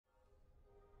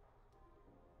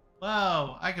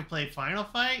Whoa, I could play Final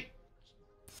Fight?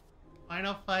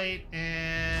 Final Fight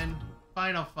and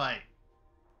Final Fight.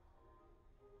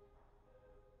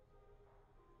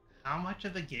 How much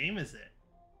of the game is it?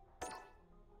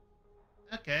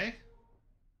 Okay.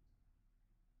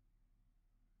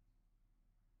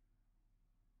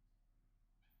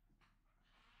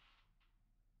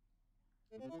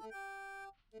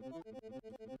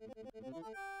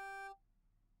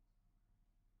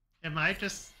 Am I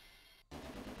just...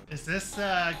 Is this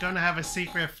gonna have a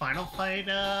secret Final Fight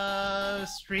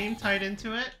stream tied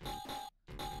into it?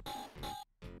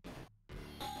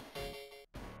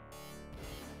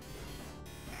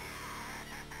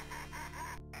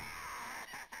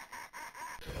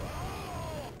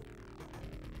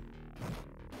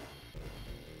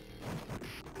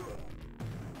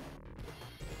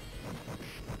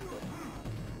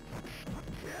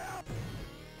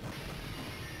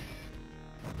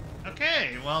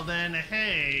 Okay, well then,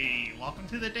 hey, welcome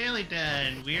to the Daily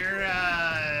Den. We're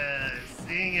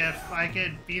seeing if I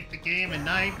could beat the game in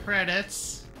 9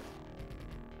 credits.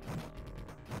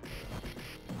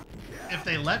 If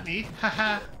they let me,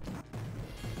 haha.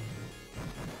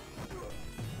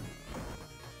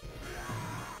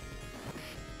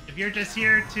 If you're just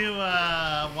here to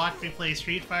watch me play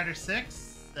Street Fighter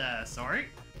 6, sorry.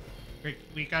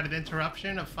 We got an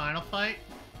interruption of Final Fight.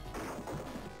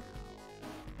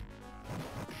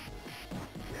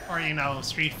 Or, you know,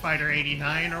 Street Fighter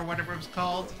 89 or whatever it was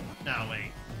called. No,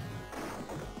 wait.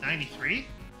 93?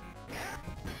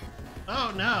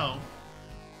 Oh, no.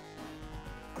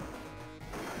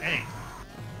 Hey.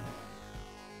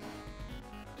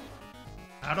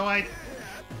 How do I...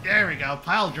 There we go,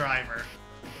 pile driver.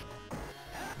 Is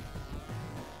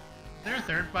there a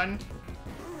third button?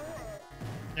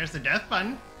 There's the death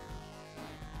button.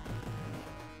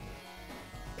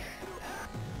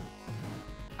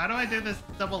 How do I do this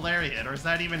double lariat, or is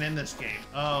that even in this game?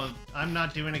 Oh, I'm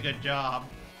not doing a good job.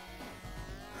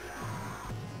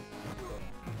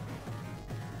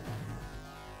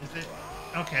 Is it?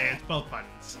 Okay, it's both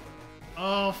buttons.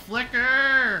 Oh,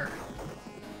 flicker!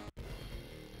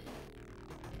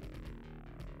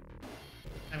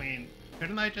 I mean,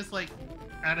 couldn't I just, like,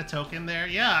 add a token there?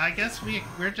 Yeah, I guess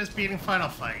we're just beating Final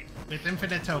Fight with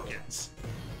infinite tokens.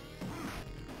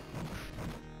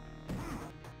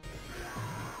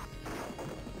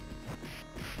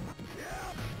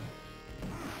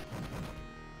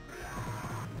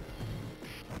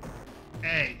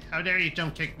 Hey, how dare you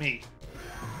jump kick me?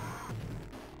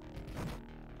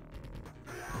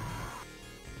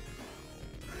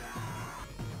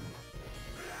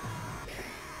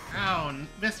 Ow,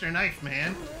 Mr. Knife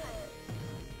Man.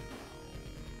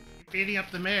 You're beating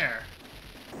up the mayor.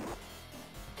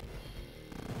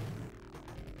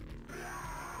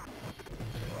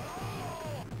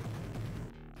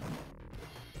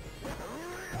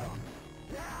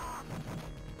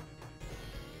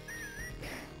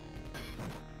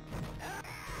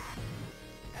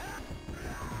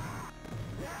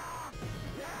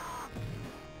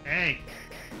 Hey,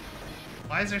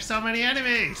 why is there so many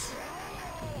enemies?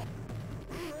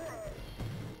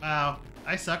 Wow,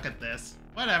 I suck at this.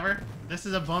 Whatever, this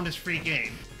is a bonus-free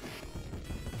game.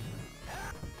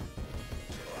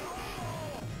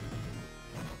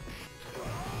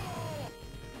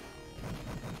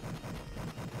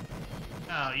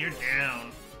 Oh, you're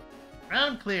down.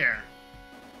 Round clear.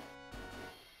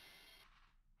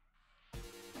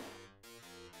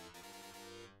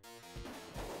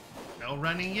 No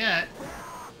running yet.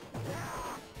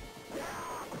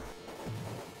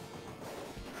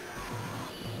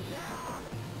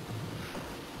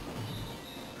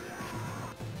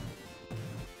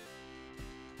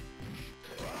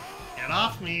 Get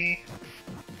off me.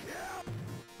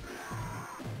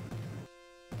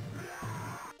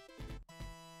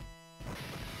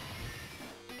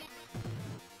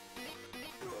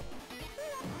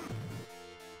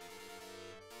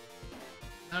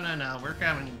 No, we're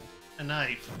grabbing a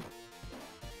knife.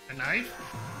 A knife?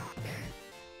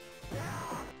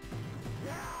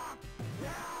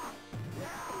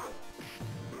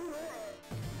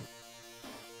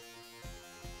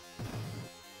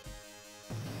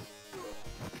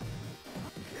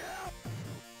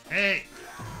 Hey,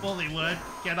 Bullywood,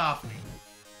 get off me.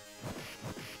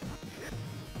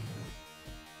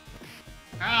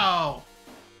 Ow!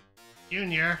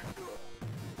 Junior.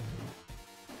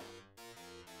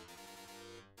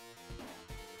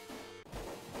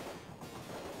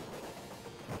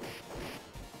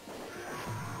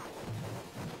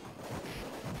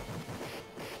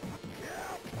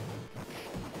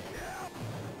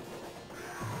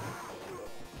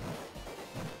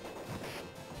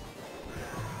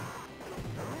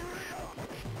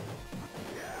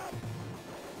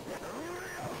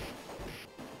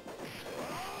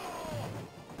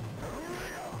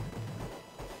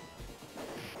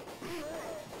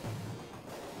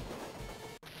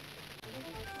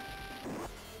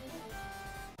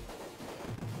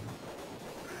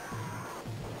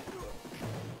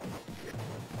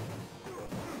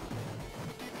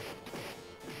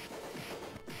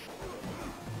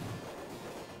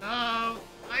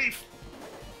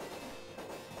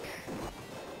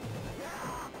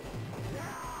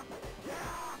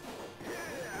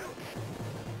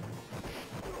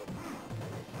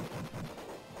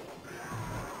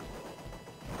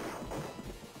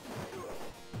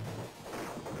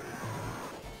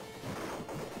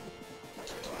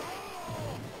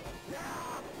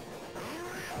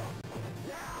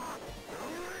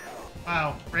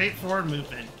 Wow, great forward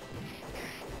movement.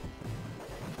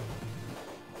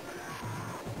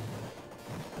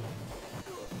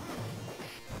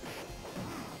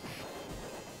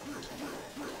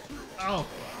 Oh,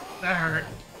 that hurt.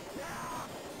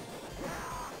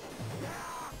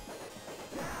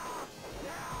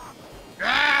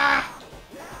 Ah!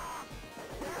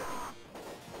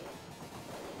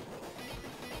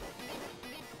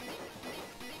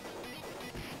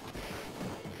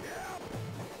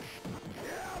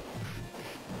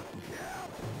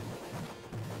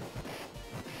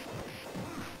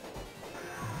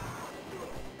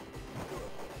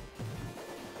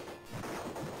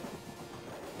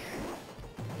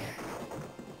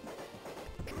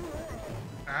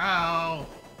 Ow!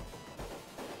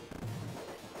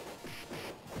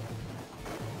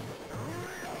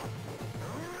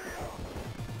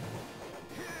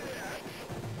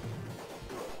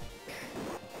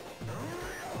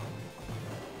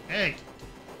 Hey!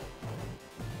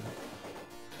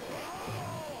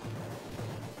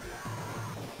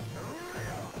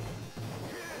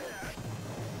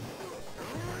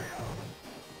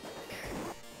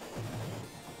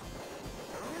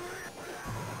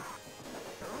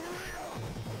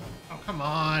 Oh, come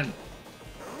on!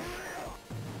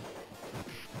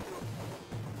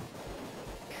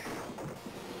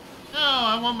 No,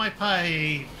 I want my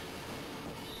pipe!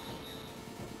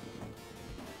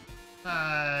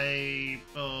 Pipe!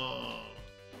 Oh.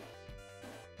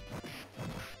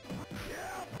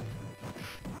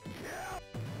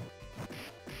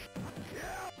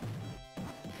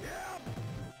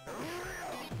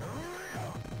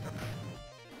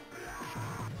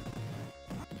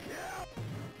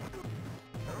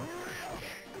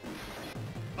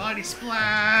 Body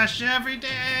splash every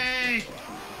day!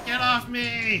 Get off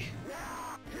me!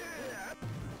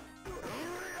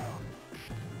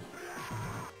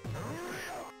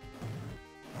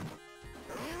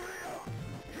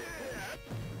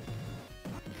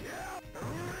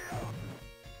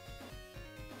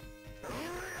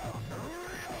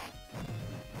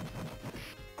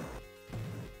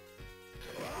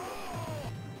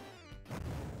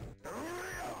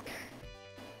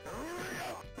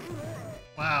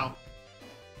 Wow.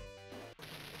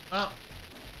 Well.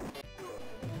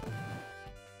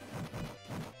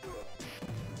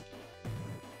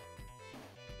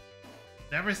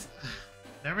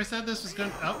 Never said this was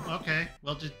gonna. Oh, okay.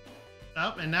 We'll just.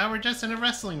 Oh, and now we're just in a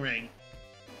wrestling ring.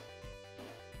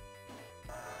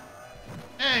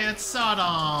 Hey, it's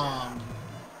Sodom!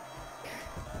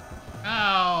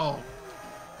 Ow!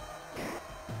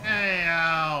 Hey,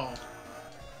 ow!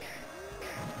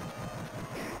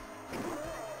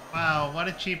 Wow, what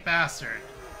a cheap bastard.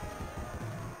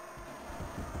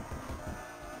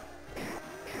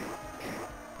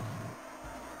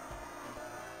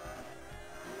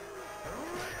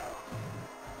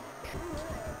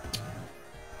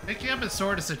 Picking up a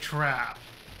sword is a trap.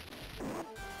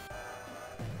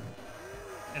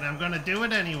 And I'm gonna do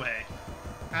it anyway.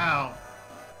 Ow.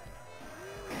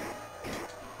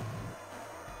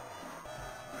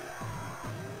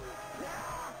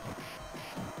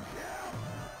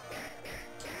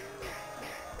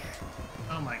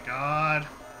 Oh my god.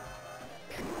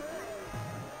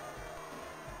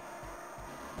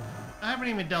 I haven't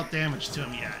even dealt damage to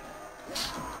him yet.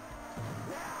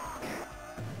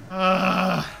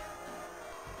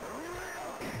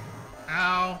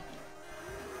 Ow.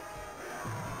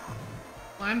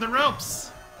 Climb the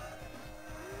ropes.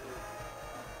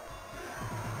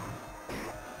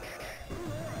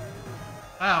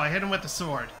 Wow, I hit him with the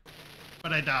sword.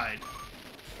 But I died.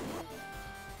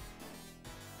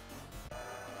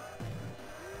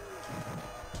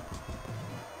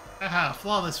 Haha,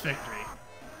 flawless victory.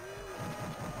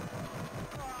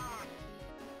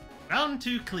 Round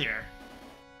 2 clear.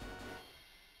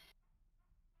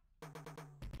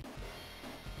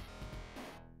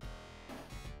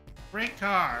 Great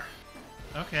car.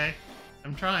 Okay,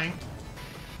 I'm trying.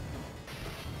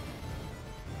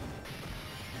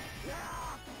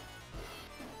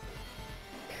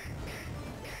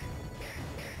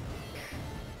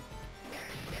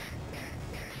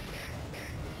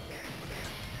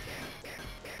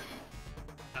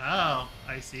 Oh,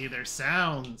 I see. There's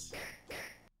sounds.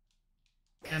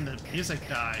 And the music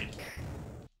died.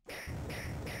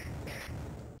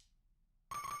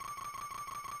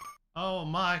 Oh,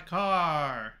 my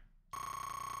car!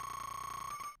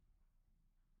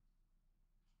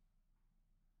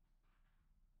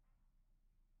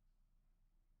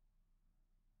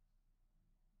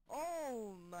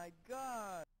 Oh my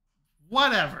god!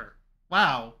 Whatever.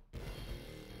 Wow.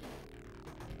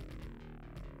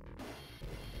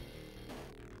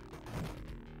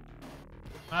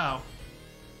 Wow.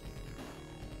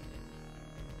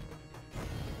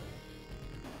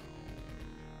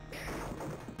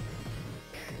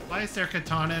 Why is there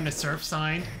katana and a surf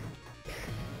sign?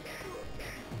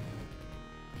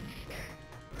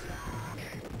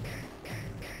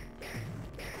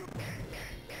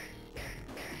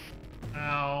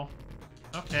 Ow.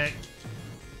 Okay.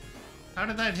 How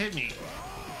did that hit me?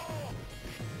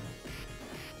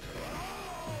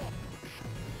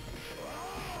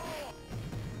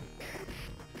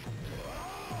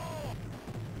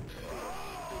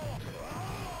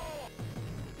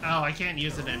 Oh, I can't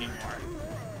use it anymore.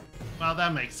 Well,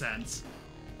 that makes sense.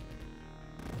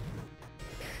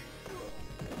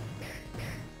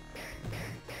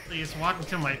 Please walk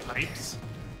into my pipes.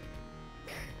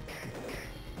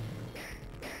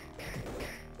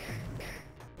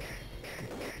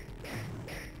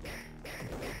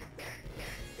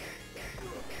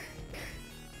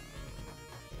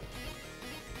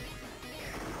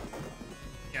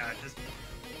 Yeah, just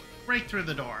break through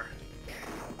the door.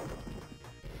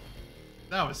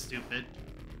 That was stupid.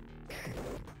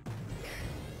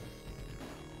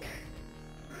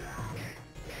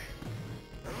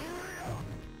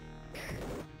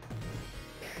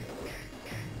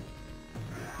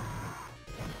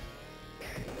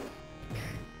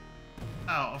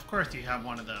 Oh, of course you have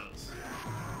one of those.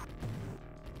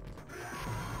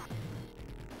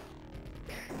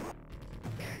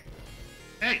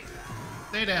 Hey!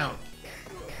 Stay down.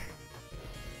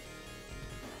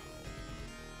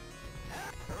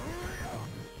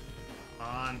 Come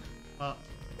on. Well...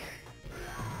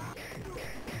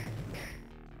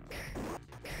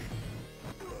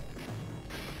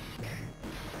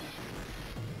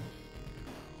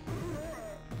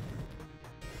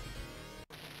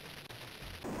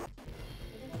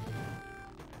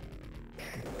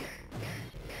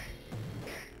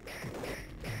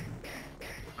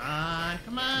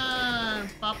 Come on!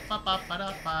 Bop, bop, bop, ba,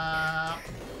 da, bop.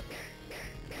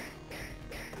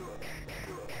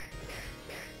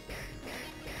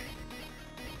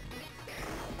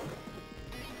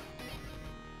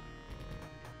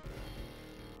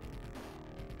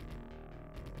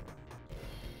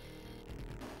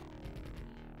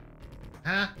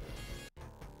 Huh?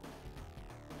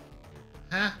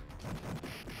 Huh?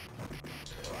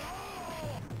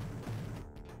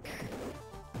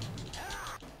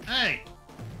 Hey!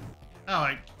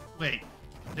 Oh, wait.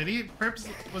 Did he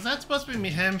purposely... Was that supposed to be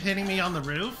him hitting me on the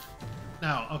roof?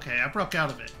 No, okay, I broke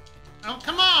out of it. Oh,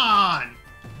 come on!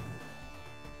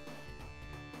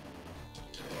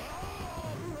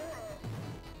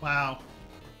 Wow.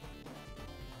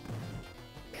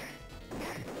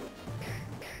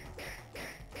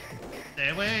 Stay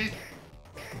away.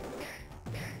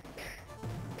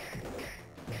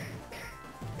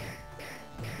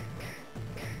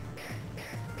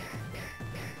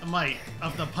 The might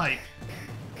of the pipe.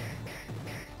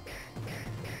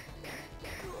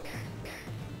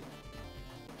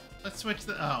 Let's switch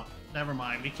the... Oh, never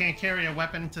mind. We can't carry a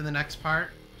weapon to the next part.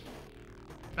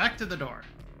 Back to the door.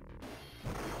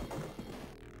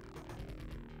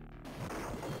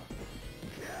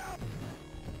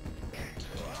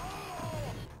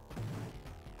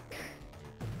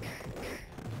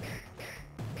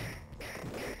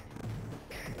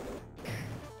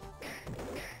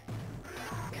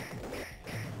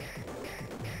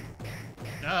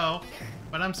 No,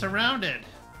 but I'm surrounded.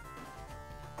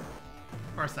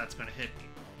 Of course that's gonna hit me.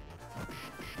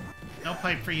 No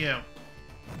pipe for you.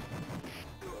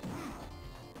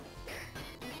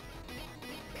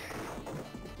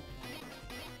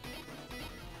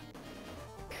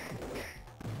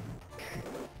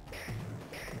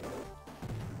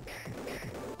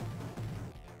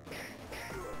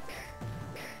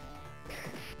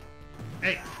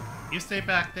 Hey, you stay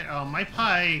back there. Oh, my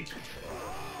pipe.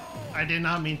 I did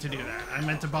not mean to do that. I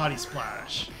meant to body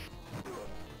splash.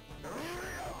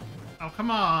 Oh, come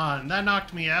on. That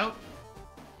knocked me out.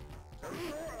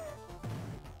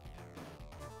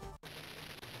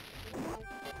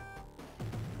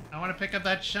 I want to pick up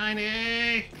that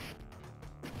shiny.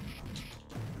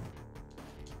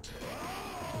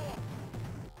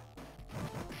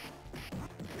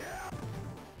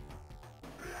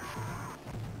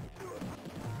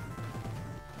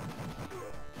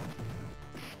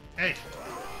 Hey.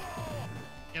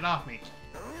 Get off me.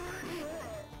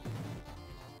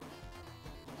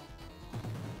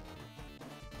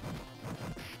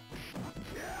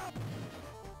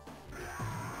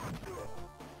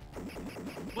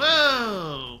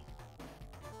 Whoa!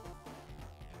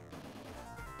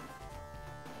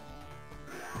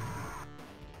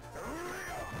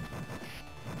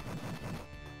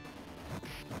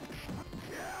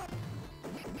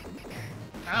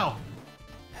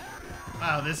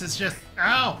 Wow, this is just...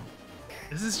 Ow!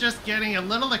 This is just getting a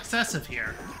little excessive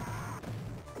here.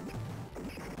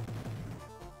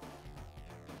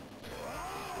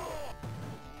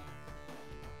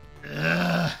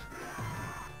 Ugh.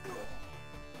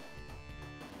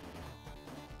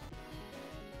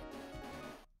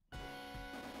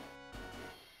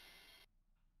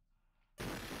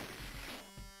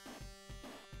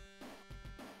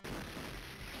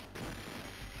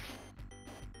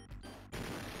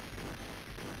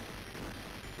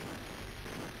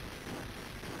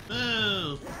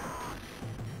 Boo!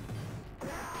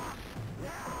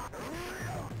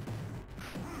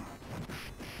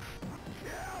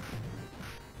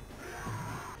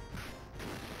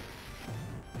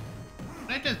 Can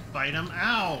I just bite him?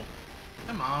 Ow!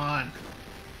 Come on!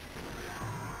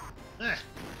 Ugh.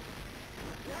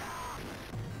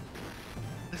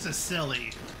 This is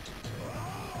silly.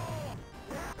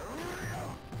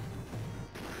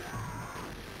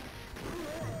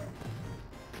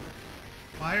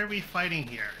 Why are we fighting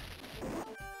here?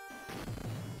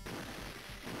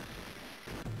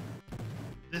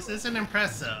 This isn't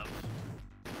impressive.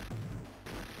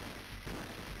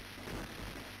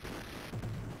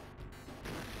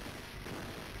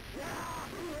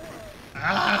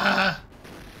 Ah!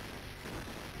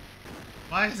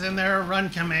 Why isn't there a run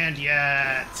command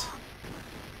yet?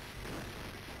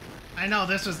 I know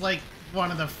this was like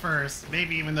one of the first,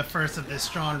 maybe even the first of this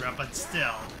genre, but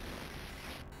still.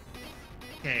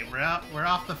 Okay, we're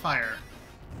off the fire.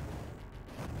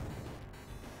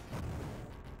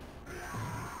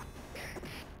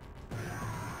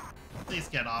 Please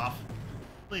get off.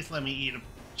 Please let me eat a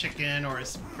chicken or a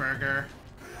burger.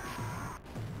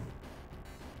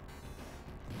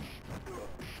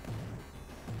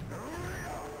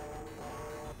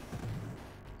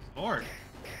 Sword.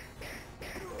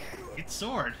 Eat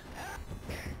sword.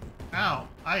 Ow,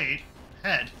 I ate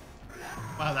head.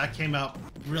 Wow, that came out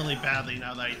really badly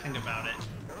now that I think about it.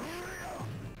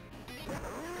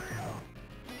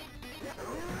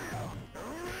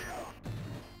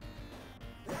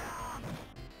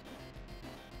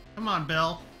 Come on,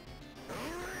 Bill.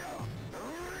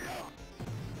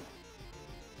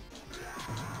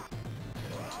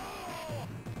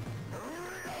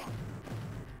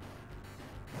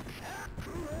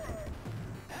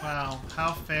 Wow,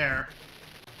 how fair.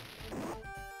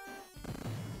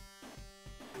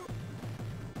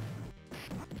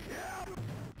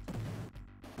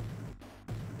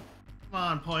 Come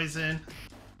on, Poison.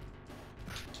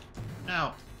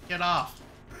 No, get off.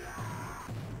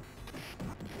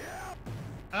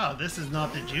 Oh, this is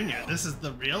not the Junior. This is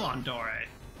the real Andore.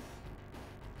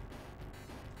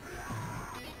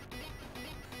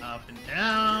 Up and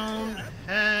down,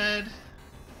 head.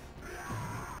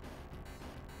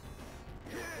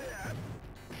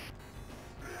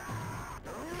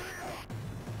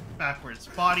 Backwards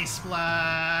body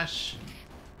splash.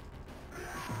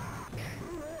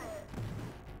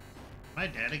 Am I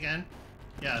dead again?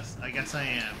 Yes, I guess I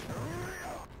am.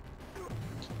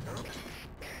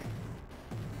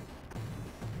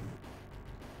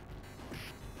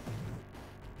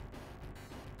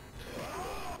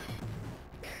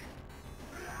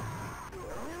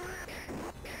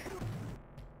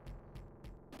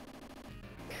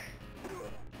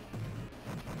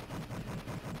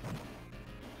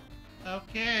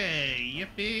 Okay,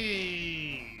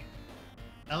 yippee!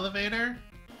 Elevator?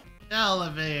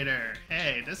 Elevator!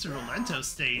 Hey, this is Rolento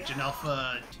stage in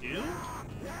Alpha 2?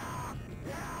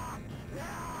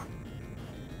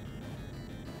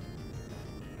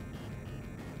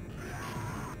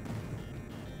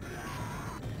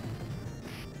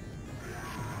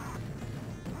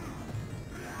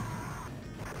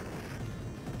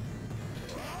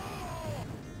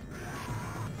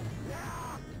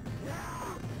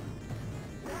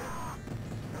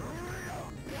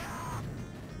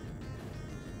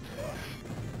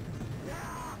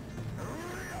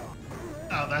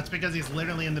 Oh, that's because he's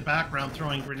literally in the background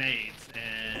throwing grenades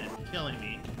and killing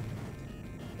me.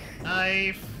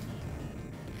 Knife.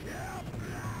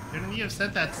 Couldn't you have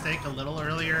sent that steak a little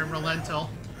earlier, Rolento?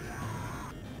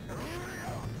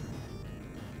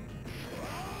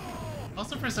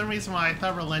 Also, for some reason why I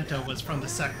thought Rolento was from the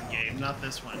second game, not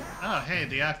this one. Oh, hey,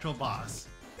 the actual boss.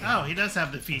 Oh, he does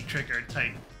have the feed trigger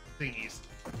type thingies.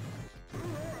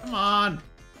 Come on!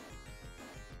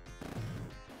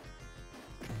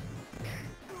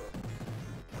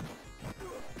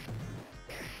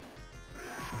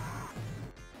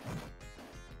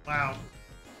 Wow.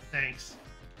 Thanks.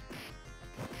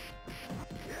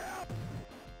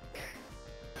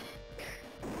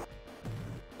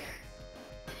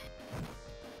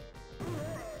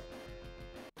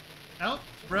 Oh,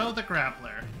 Throw the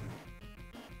grappler.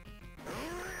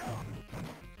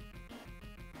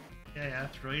 Yeah,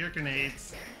 throw your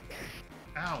grenades.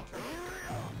 Ow.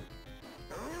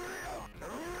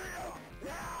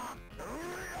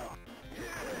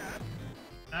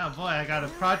 Oh boy, I got a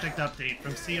project update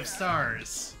from Sea of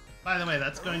Stars. By the way,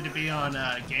 that's going to be on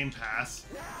Game Pass,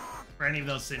 for any of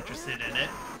those interested in it.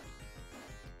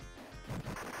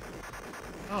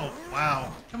 Oh,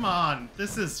 wow. Come on.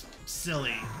 This is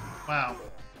silly. Wow.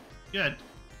 Good.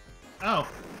 Oh.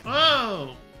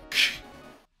 Whoa!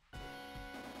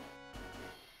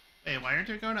 Hey, why aren't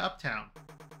you going to Uptown?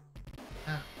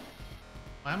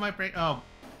 Why am I break... Oh,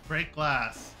 break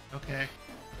glass. Okay.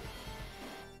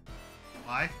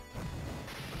 Why?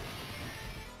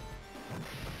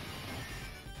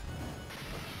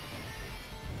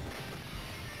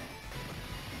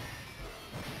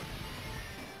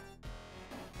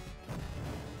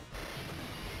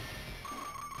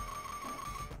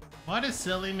 What a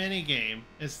silly minigame.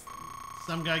 Is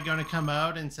some guy gonna come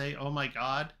out and say, oh my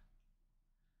god?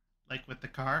 Like with the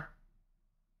car?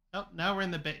 Oh, now we're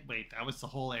in the Bay... Wait, that was the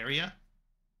whole area?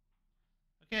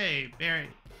 Okay, Bay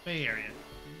Area.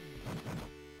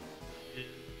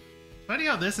 It's funny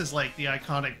how this is like the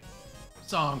iconic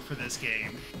song for this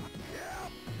game.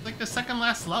 It's like the second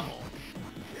last level.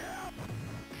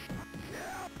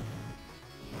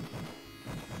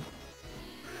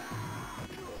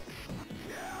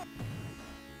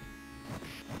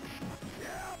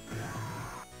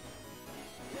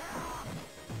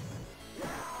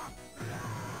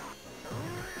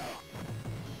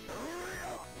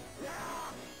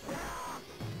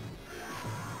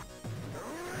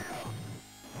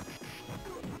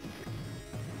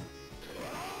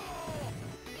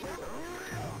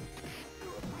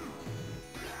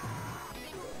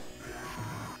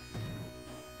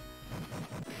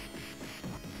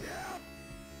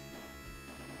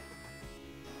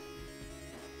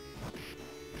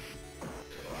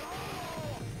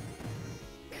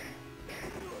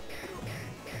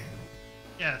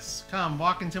 Yes, come,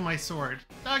 walk into my sword.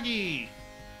 Doggy!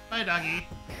 Bye, doggy.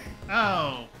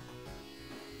 Oh.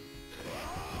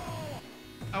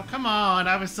 Oh, come on,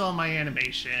 I was still in my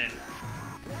animation.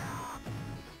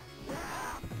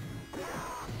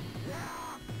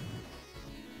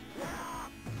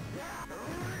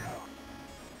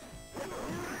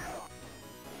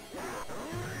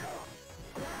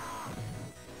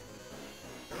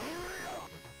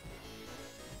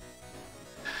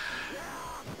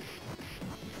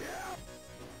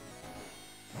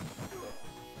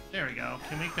 There we go.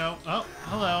 Can we go? Oh,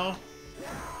 hello.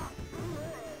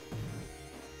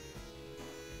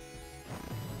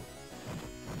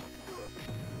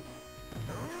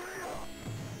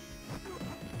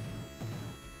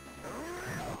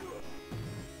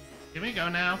 Can we go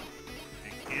now?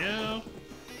 Thank you.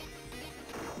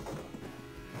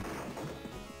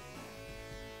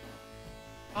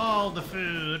 All the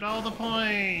food, all the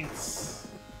points.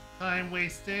 Time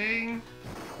wasting.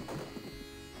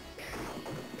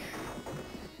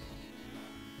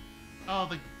 All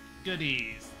the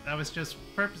goodies. That was just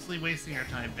purposely wasting our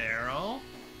time, Barrel.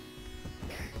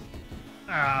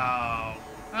 Oh.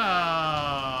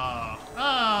 Oh.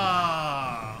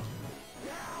 Oh.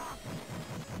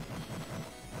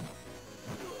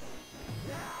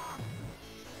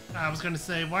 I was gonna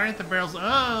say, why aren't the barrels...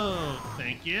 Oh,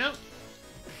 thank you.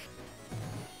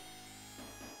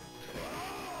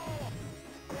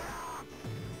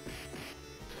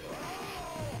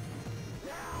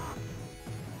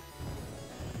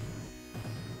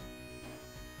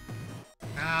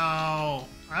 Ow.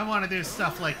 I want to do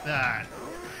stuff like that.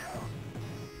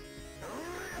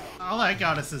 All I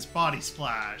got is this body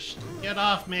splash. Get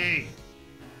off me.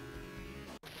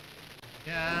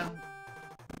 Yeah.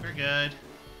 We're good.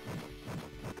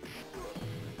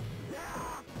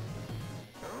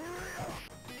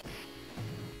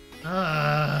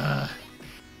 Ugh.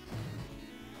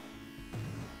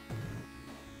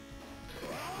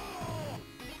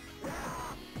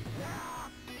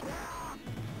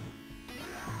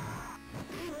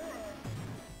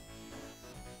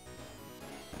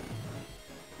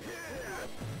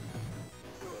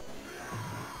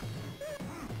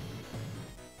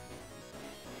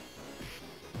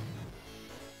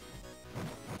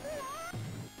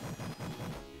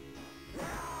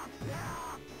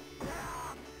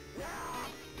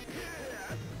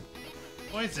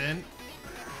 Poison.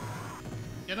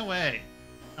 Get away.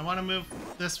 I want to move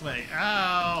this way.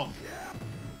 Ow!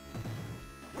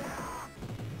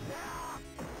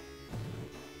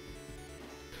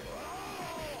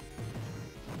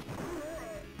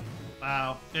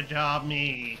 Wow, good job,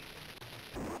 me.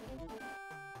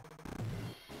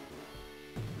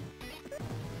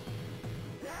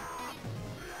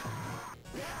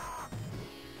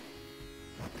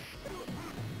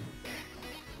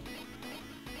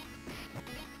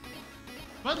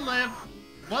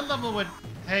 What level would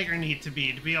Hager need to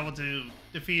be able to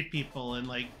defeat people in,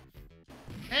 like,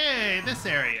 hey, this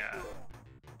area?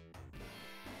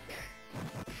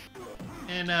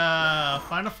 In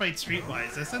Final Fight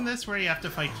Streetwise, isn't this where you have to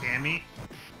fight Cammy?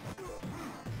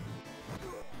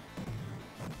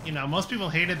 You know, most people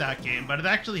hated that game, but it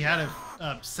actually had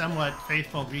a somewhat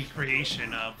faithful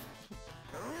recreation of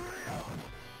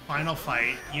Final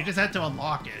Fight. You just had to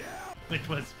unlock it, which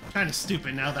was kind of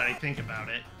stupid now that I think about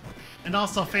it. And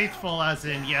also faithful as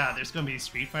in, yeah, there's going to be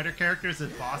Street Fighter characters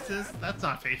as bosses. That's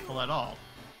not faithful at all.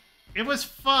 It was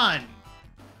fun!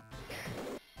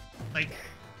 Like,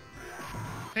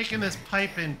 taking this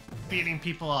pipe and beating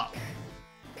people up.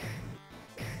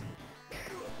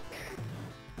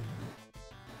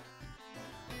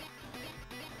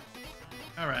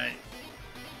 Alright.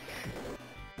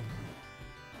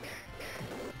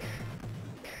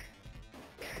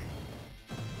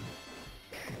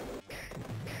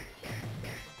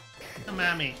 Come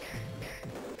at me.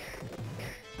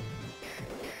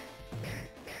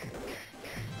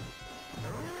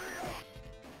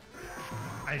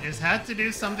 I just had to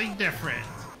do something different.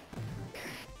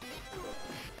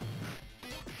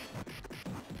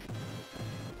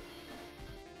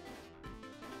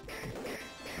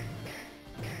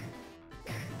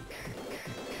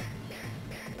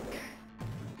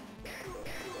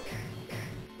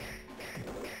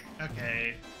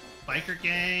 Okay. Biker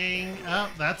gang. Oh,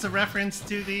 that's a reference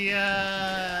to the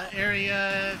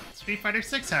area Street Fighter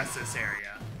 6 has this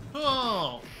area.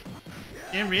 Cool.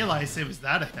 Didn't realize it was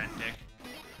that authentic.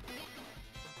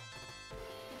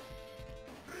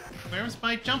 Where was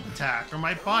my jump attack or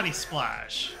my body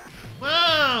splash?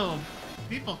 Whoa!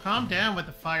 People, calm down with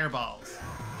the fireballs.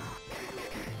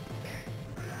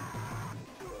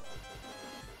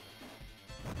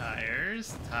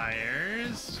 Tires,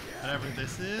 tires, whatever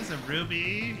this is, a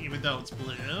ruby, even though it's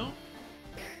blue.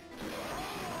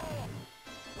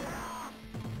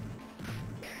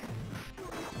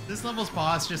 This level's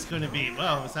boss just gonna be,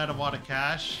 whoa, is that a wad of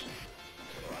cash?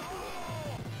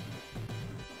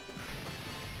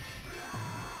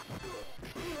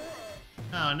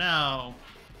 Oh no.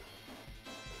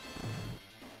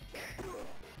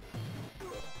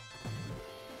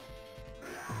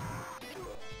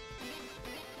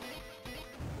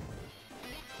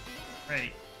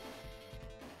 Great.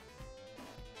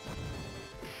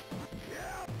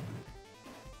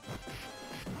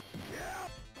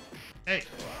 Hey,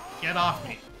 get off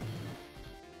me.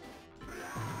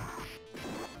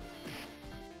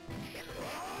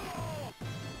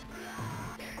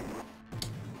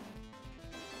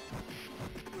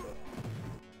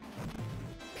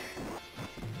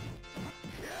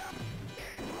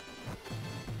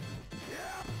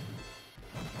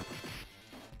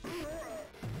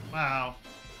 Wow.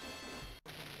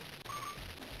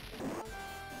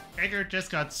 Hager just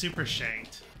got super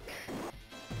shanked.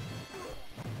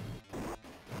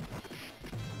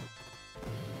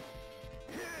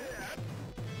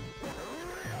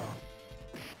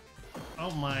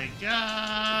 Oh my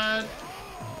god!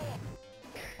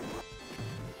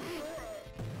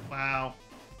 Wow.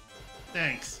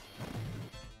 Thanks.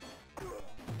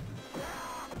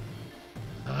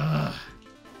 Ugh.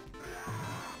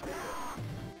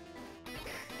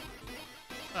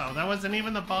 Oh, that wasn't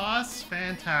even the boss?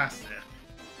 Fantastic.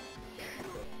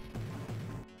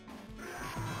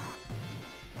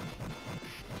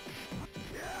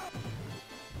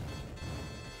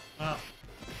 Oh.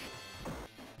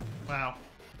 Wow.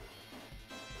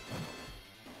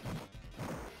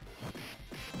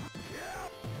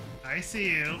 I see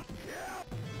you.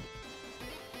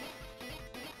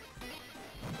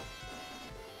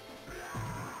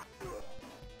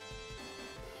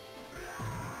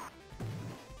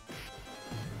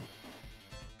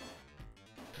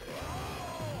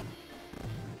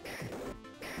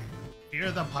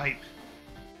 Fear the pipe.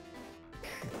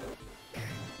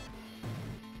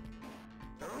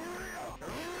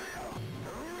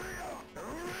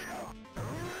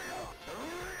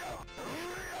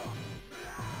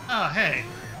 Oh, hey.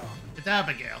 It's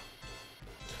Abigail.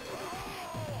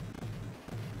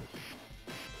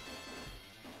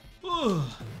 Ooh.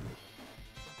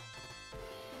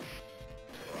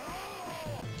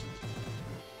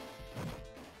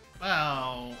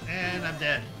 Wow, and I'm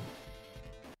dead.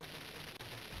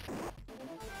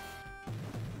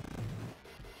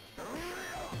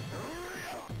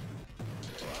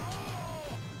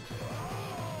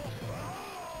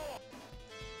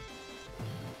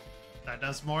 That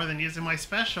does more than using my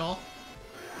special.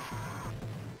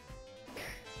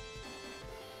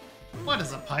 What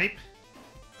is a pipe?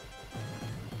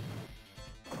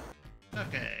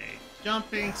 Okay.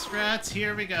 Jumping strats,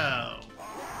 here we go.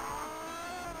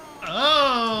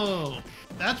 Oh!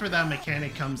 That's where that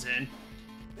mechanic comes in.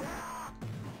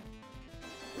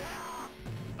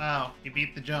 Wow, he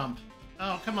beat the jump.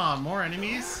 Oh, come on, more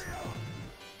enemies?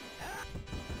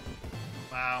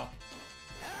 Wow.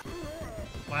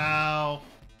 Wow.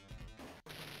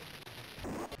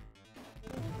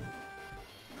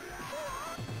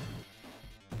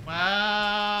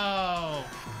 Wow.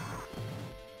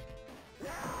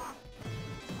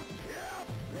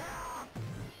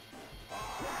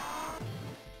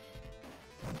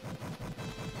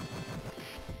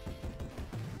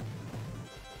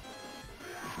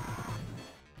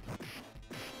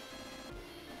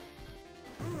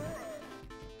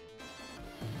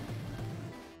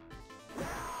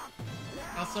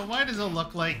 Also, why does it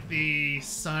look like the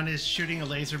sun is shooting a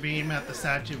laser beam at the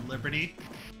Statue of Liberty?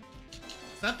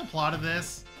 Is that the plot of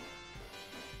this?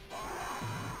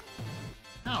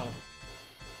 No.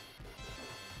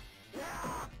 Do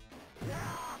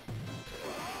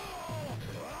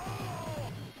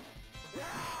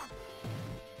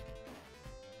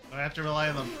I have to rely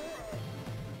on the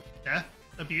death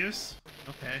abuse?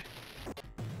 Okay.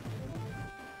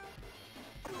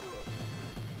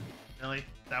 Really?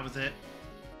 That was it?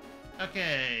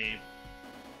 Okay.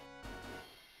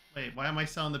 Wait, why am I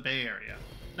still in the Bay Area?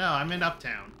 No, I'm in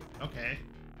Uptown. Okay.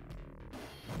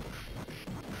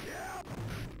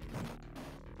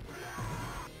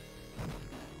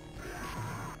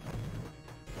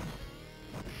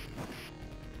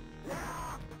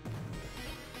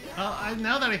 Well,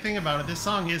 now that I think about it, this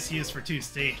song is used for 2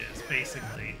 stages,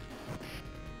 basically.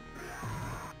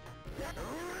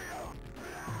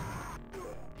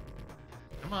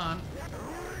 Come on.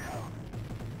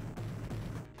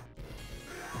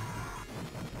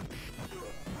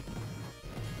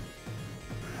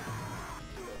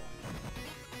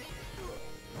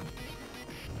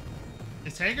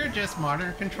 Is Hager just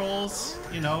modern controls,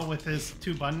 you know, with his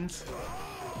 2 buttons?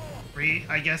 3,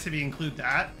 I guess, if you include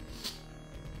that.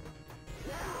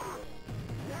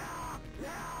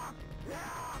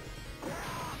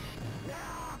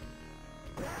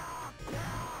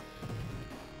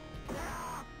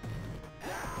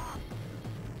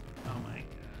 Oh my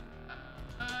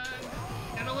god.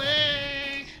 Get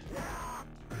away!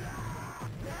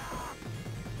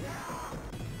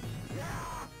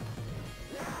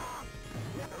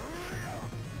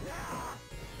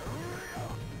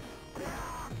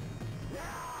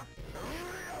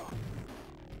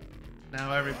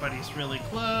 Now everybody's really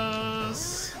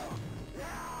close.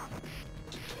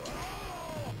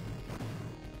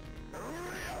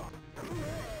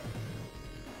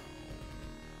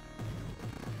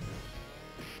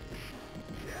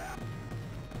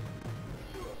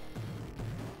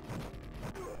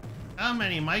 How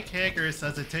many Mike Hagers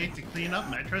does it take to clean up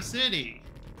Metro City?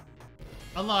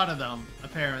 A lot of them,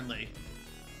 apparently.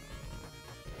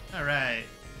 Alright,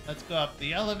 let's go up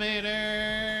the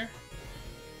elevator.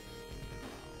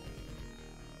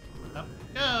 Up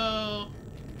we go!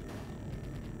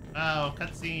 Wow,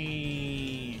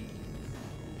 cutscene!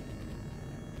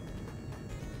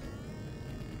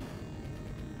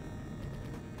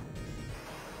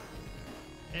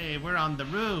 Hey, we're on the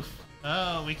roof.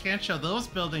 Oh, we can't show those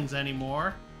buildings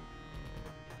anymore.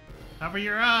 Cover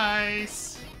your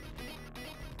eyes.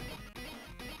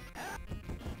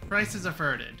 Crisis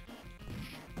averted.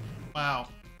 Wow.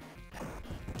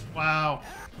 Wow.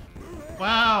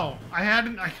 Wow.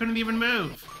 I couldn't even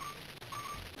move.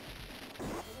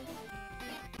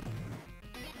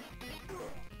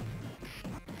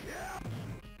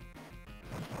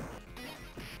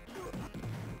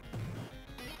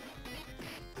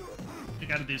 We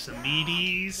gotta do some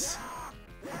meaties.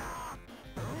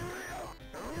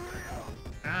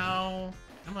 Ow.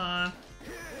 Come on.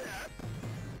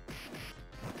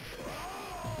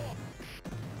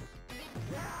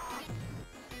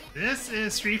 This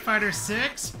is Street Fighter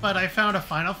 6, but I found a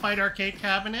Final Fight arcade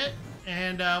cabinet,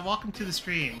 and welcome to the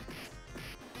stream.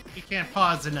 You can't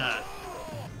pause enough.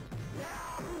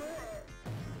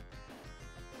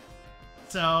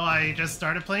 So I just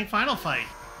started playing Final Fight.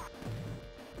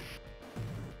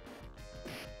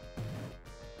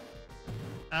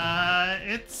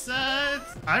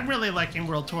 I'm really liking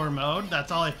World Tour mode.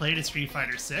 That's all I played is Street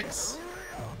Fighter 6.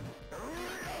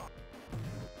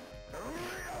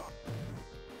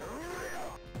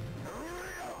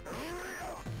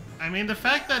 I mean, the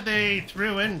fact that they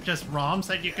threw in just ROMs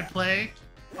that you could play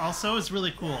also is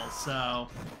really cool, so...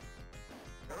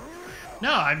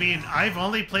 No, I mean, I've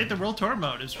only played the World Tour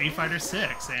mode of Street Fighter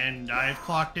 6, and I've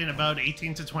clocked in about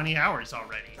 18 to 20 hours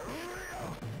already.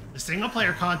 The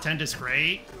single-player content is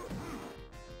great.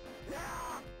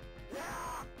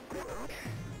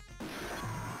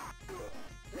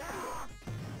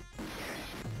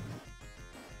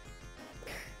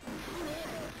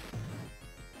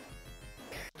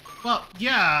 Well,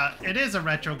 yeah, it is a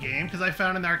retro game because I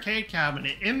found an arcade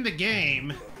cabinet in the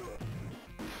game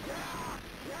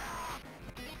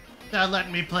that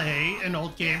let me play an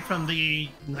old game from the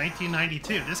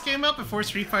 1992. This came out before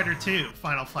Street Fighter II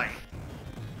Final Fight.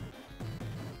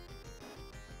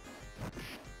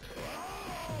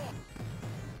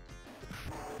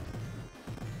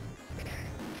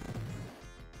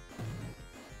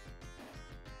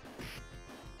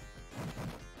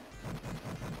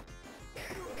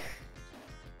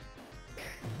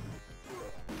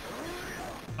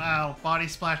 Wow, body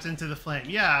splashed into the flame.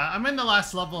 Yeah, I'm in the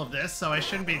last level of this, so I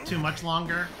shouldn't be too much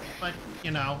longer. But, you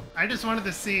know, I just wanted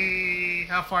to see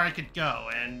how far I could go.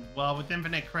 And, well, with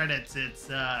infinite credits,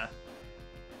 it's,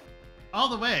 all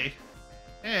the way.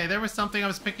 Hey, there was something I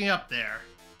was picking up there.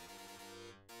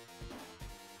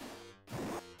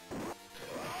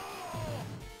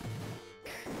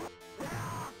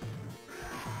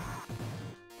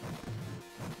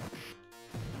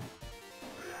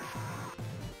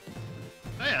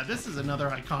 Oh yeah, this is another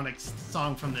iconic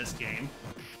song from this game.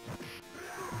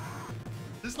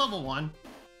 This is level 1.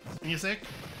 Music.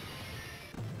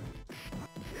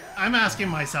 I'm asking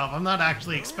myself, I'm not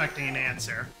actually expecting an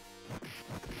answer.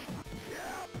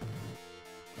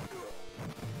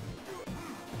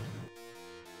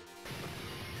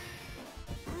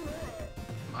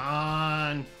 Come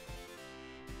on.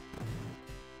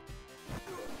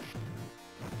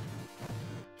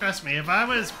 Trust me, if I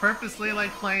was purposely like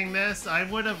playing this, I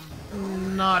would have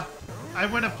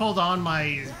pulled on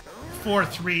my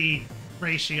 4:3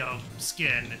 ratio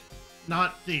skin,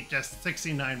 not the just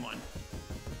 69 one.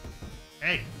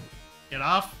 Hey, get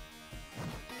off.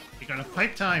 You're gonna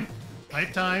pipe time.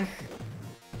 Pipe time.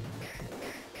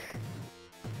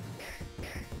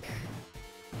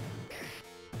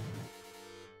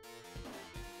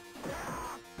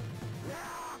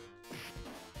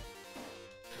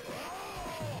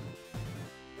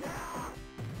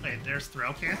 Wait, there's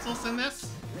throw cancels in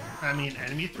this? I mean,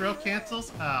 enemy throw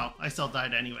cancels? Oh, I still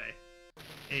died anyway.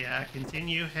 Yeah,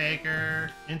 continue, Hager,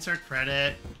 insert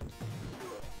credit.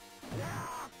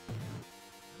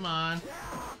 Come on.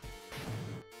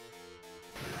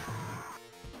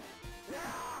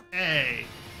 Hey,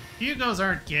 Hugos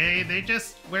aren't gay, they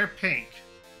just wear pink.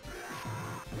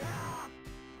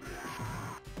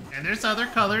 And there's other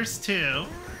colors too.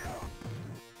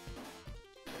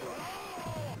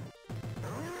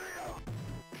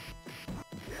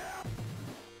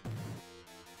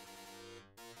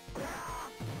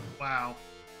 Wow.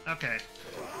 Okay.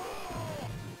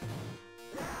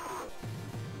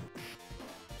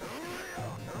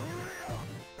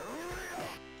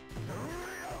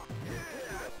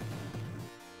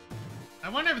 I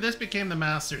wonder if this became the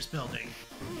Masters building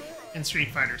in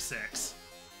Street Fighter 6.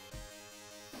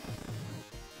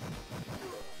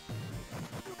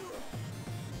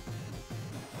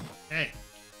 Hey.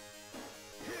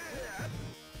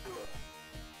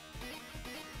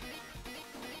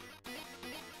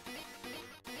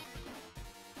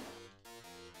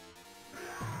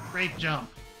 Great jump.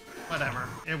 Whatever,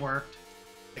 it worked.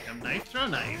 Pick up knife, throw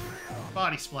knife.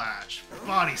 Body splash.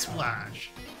 Body splash.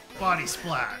 Body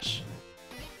splash.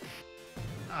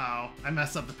 Oh, I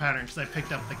messed up the pattern because I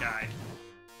picked up the guide.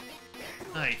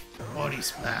 Knife. Body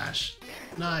splash.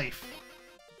 Knife.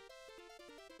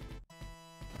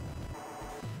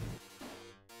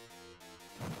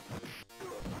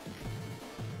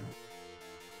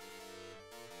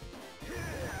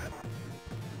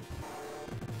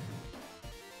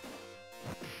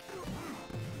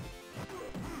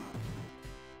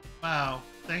 Wow,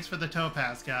 thanks for the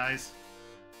topaz, guys.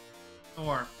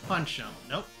 Or punch him.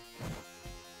 Nope.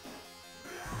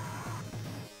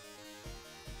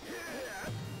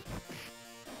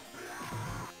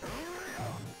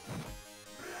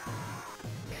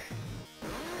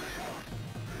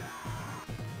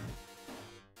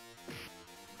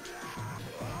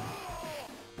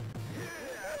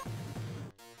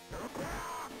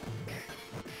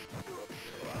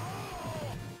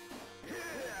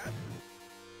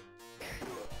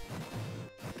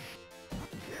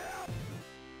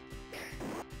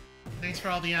 Thanks for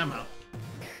all the ammo.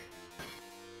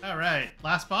 Alright,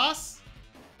 last boss?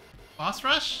 Boss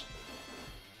rush?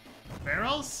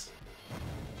 Barrels?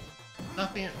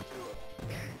 Nothing.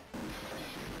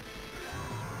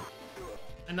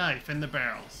 A knife in the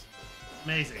barrels.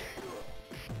 Amazing.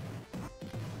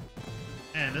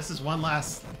 And this is one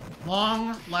last,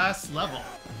 last level.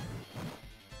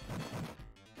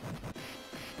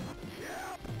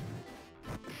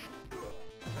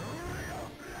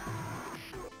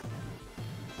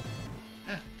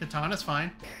 Katana's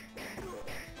fine.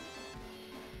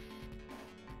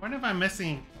 Wonder if I'm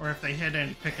missing, or if they hid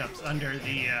any pickups under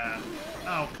the,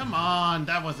 Oh, come on!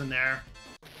 That wasn't there.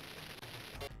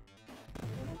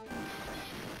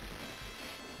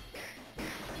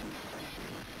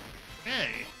 Hey!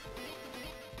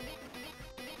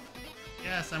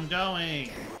 Yes, I'm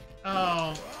going!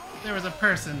 Oh, there was a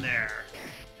person there.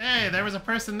 Hey, there was a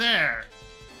person there!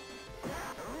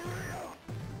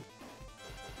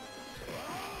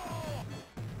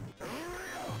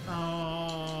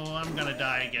 Oh, I'm gonna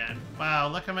die again. Wow,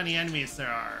 look how many enemies there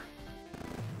are.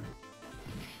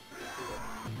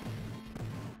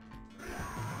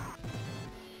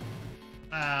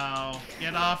 Wow,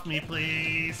 get off me,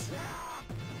 please.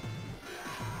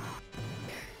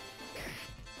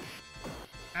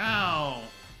 Ow!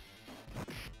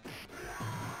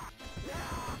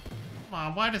 Come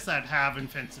on, why does that have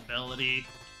invincibility?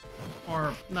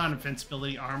 Or not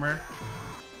invincibility, armor?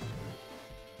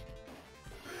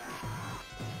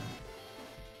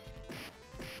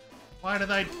 Why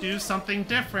did I do something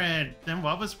different than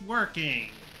what was working?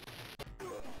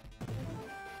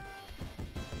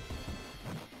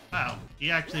 Wow,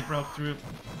 he actually broke through.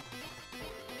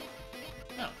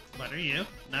 Oh, what are you?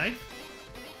 Knife?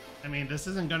 I mean, this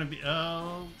isn't gonna be.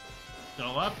 Oh,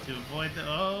 go up to avoid the.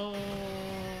 Oh,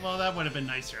 well, that would have been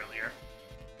nice earlier.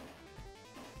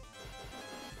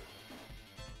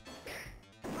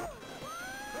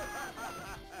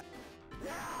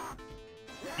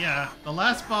 Yeah, the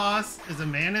last boss is a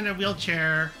man in a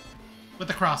wheelchair with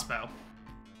a crossbow.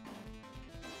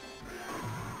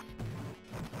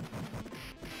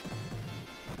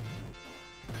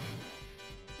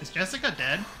 Is Jessica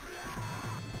dead?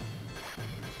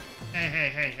 Hey, hey,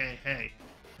 hey, hey, hey.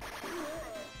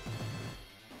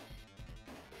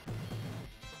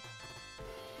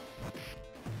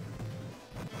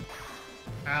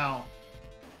 Ow.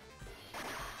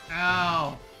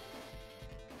 Ow.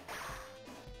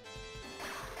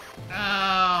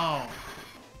 Ow.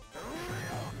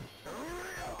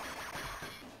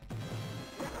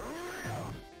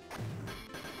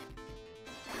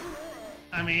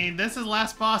 I mean, this is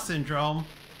last boss syndrome.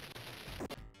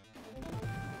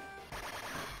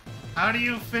 How do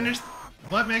you finish?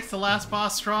 What makes the last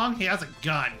boss strong? He has a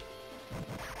gun.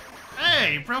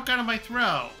 Hey, it broke out of my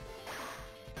throat.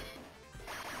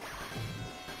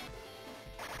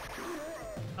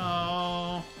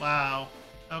 Oh, wow.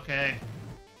 Okay.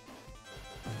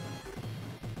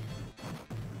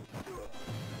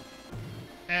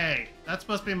 Hey, that's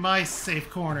supposed to be my safe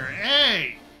corner.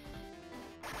 Hey!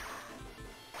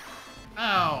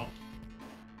 Ow.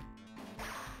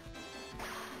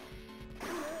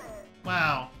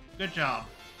 Wow, good job.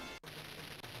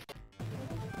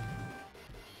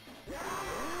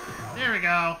 There we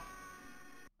go.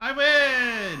 I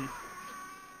win!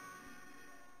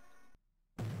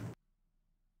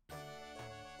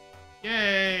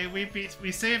 Yay,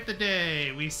 we saved the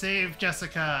day. We saved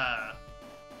Jessica.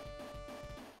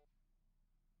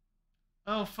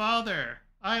 Oh, Father,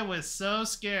 I was so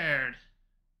scared.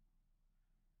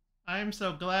 I'm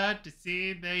so glad to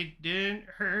see they didn't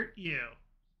hurt you.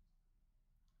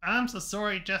 I'm so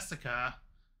sorry, Jessica.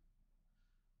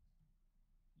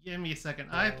 Give me a second.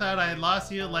 I thought I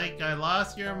lost you like I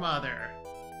lost your mother.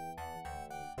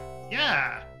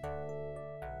 Yeah.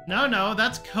 No,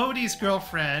 that's Cody's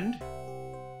girlfriend.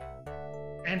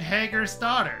 And Hager's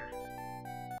daughter.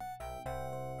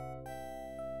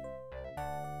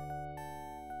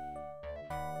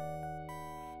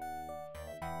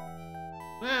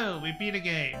 Whoa, we beat a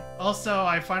game. Also,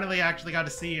 I finally actually got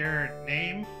to see your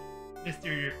name.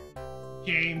 Mr.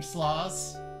 James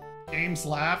Laws. James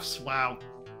Laughs. Wow.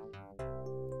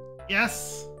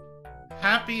 Yes.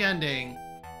 Happy ending.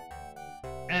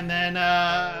 And then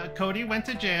Cody went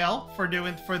to jail for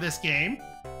this game.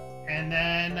 And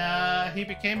then he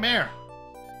became mayor.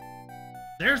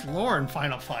 There's lore in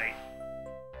Final Fight.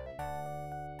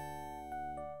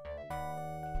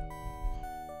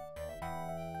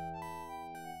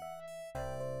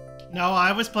 No,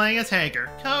 I was playing as Hager.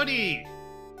 Cody!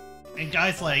 And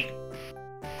Guy's like,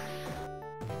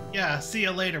 yeah, see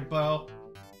you later, Bo.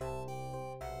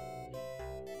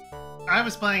 I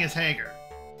was playing as Hager.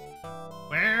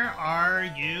 Where are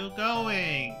you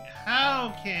going?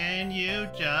 How can you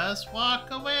just walk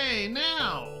away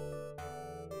now?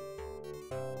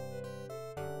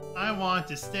 I want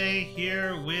to stay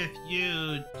here with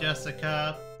you,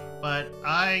 Jessica, but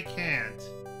I can't.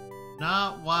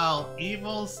 Not while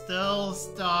evil still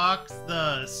stalks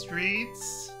the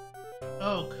streets.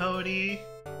 Oh, Cody.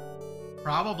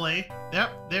 Probably.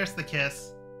 Yep, there's the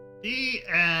kiss. The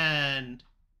end.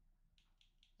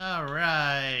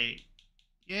 Alright.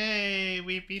 Yay,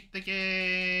 we beat the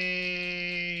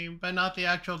game. game, but not the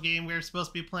actual game we were supposed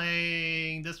to be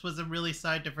playing. This was a really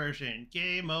side diversion.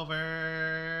 Game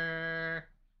over.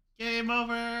 Game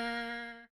over.